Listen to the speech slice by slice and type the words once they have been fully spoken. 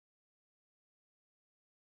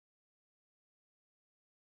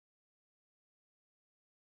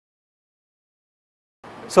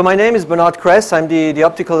So my name is Kress. I'm the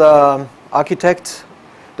optical architect,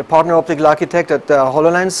 the partner optical architect at the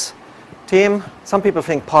HoloLens team. Some people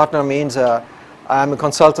think partner means I'm a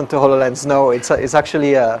consultant to HoloLens. No, it's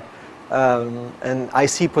actually an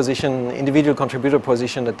IC position, individual contributor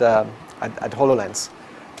position at HoloLens.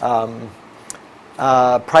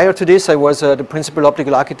 Prior to this, I was the principal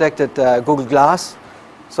optical architect at Google Glass.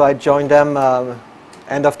 So I joined them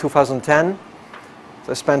end of 2010.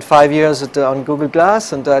 So I spent 5 years on Google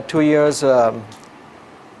Glass and 2 years,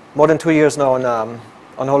 more than 2 years now on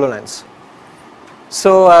HoloLens.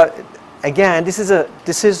 So again, this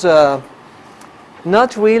is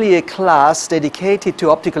not really a class dedicated to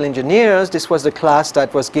optical engineers. This was the class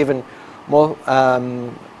that was given more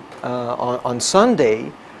on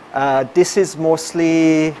Sunday. This is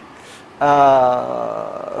mostly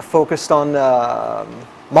focused on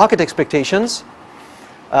market expectations,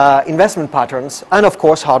 investment patterns, and of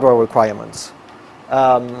course hardware requirements.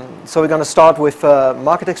 So we're going to start with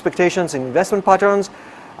market expectations, investment patterns,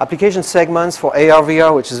 application segments for AR,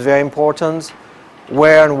 VR, which is very important,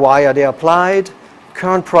 where and why are they applied,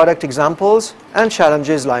 current product examples, and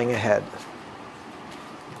challenges lying ahead.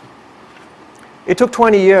 It took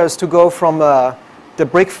 20 years to go from the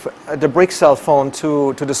brick cell phone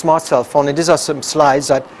to the smart cell phone, and these are some slides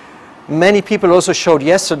that many people also showed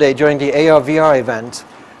yesterday during the AR, VR event.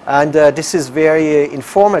 And this is very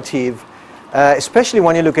informative, especially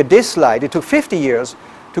when you look at this slide. It took 50 years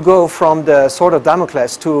to go from the sword of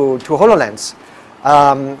Damocles to HoloLens.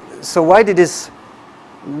 So why did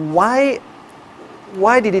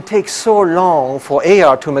it take so long for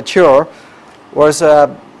AR to mature? Whereas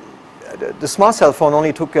the smart cell phone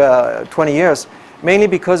only took 20 years, mainly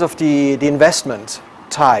because of the investment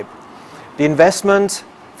type. The investment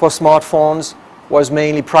for smartphones was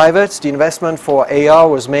mainly private. The investment for AR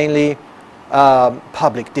was mainly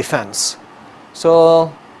public defense.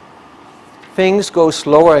 So things go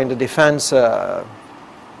slower in the defense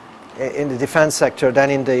sector than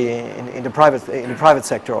in the private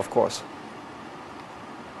sector, of course.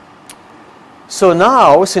 So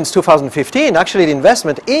now, since 2015, actually the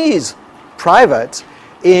investment is private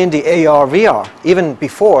in the AR, VR. Even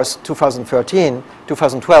before 2013,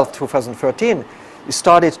 2012, 2013. It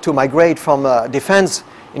started to migrate from defense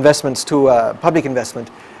investments to public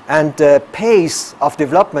investment. And the pace of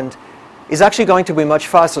development is actually going to be much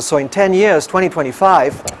faster. So in 10 years,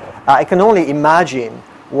 2025, I can only imagine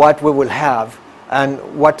what we will have and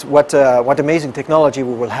what amazing technology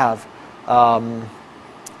we will have.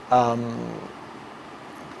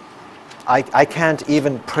 I can't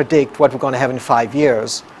even predict what we're going to have in 5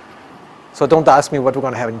 years. So don't ask me what we're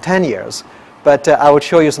going to have in 10 years. But I will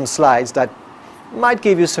show you some slides that might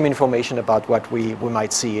give you some information about what we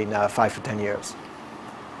might see in 5 to 10 years.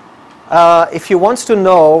 If you want to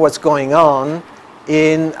know what's going on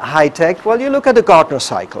in high tech, well, you look at the Gartner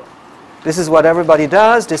cycle. This is what everybody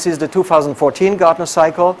does. This is the 2014 Gartner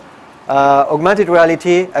cycle. Augmented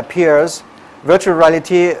reality appears. Virtual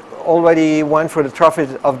reality already went through the trough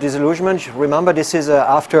of disillusionment. Remember, this is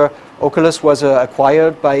after Oculus was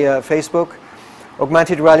acquired by Facebook.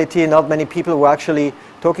 Augmented reality, not many people were actually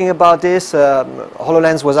talking about this.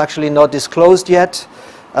 HoloLens was actually not disclosed yet.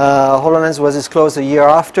 HoloLens was disclosed a year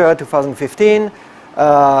after, 2015,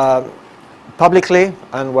 publicly,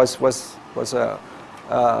 and was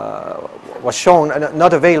shown,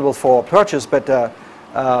 not available for purchase, but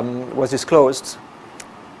was disclosed.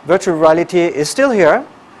 Virtual reality is still here.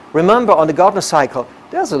 Remember, on the Gartner cycle,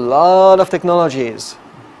 there's a lot of technologies.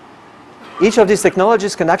 Each of these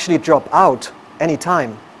technologies can actually drop out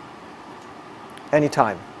anytime.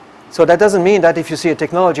 Anytime. So that doesn't mean that if you see a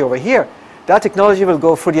technology over here, that technology will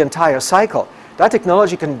go through the entire cycle. That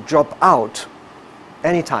technology can drop out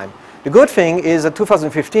anytime. The good thing is that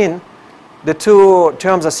 2015, the two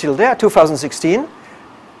terms are still there. 2016,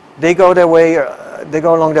 they go their way. They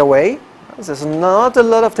go along their way. There's not a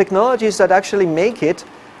lot of technologies that actually make it,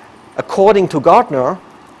 according to Gartner,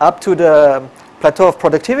 up to the plateau of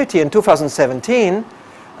productivity in 2017.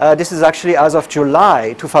 This is actually as of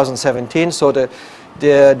July 2017, so the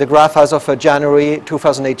graph as of January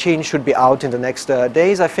 2018 should be out in the next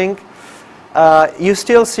days, I think. You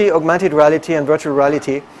still see augmented reality and virtual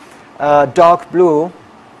reality. Dark blue,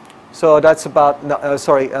 so that's about,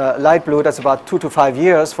 light blue, that's about 2 to 5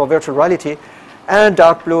 years for virtual reality. And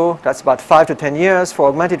dark blue, that's about 5 to 10 years for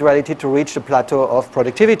augmented reality to reach the plateau of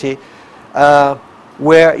productivity,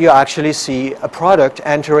 where you actually see a product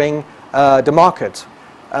entering the market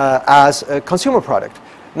as a consumer product.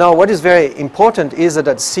 Now, what is very important is that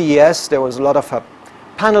at CES there was a lot of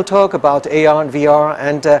panel talk about AR and VR,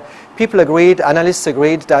 and people agreed, analysts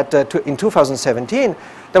agreed that in 2017,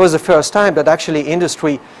 that was the first time that actually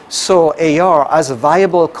industry saw AR as a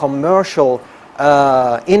viable commercial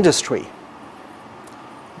industry.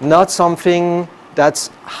 Not something that's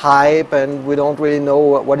hype and we don't really know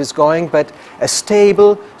what is going, but a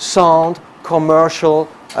stable, sound, commercial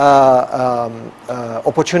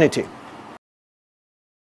opportunity.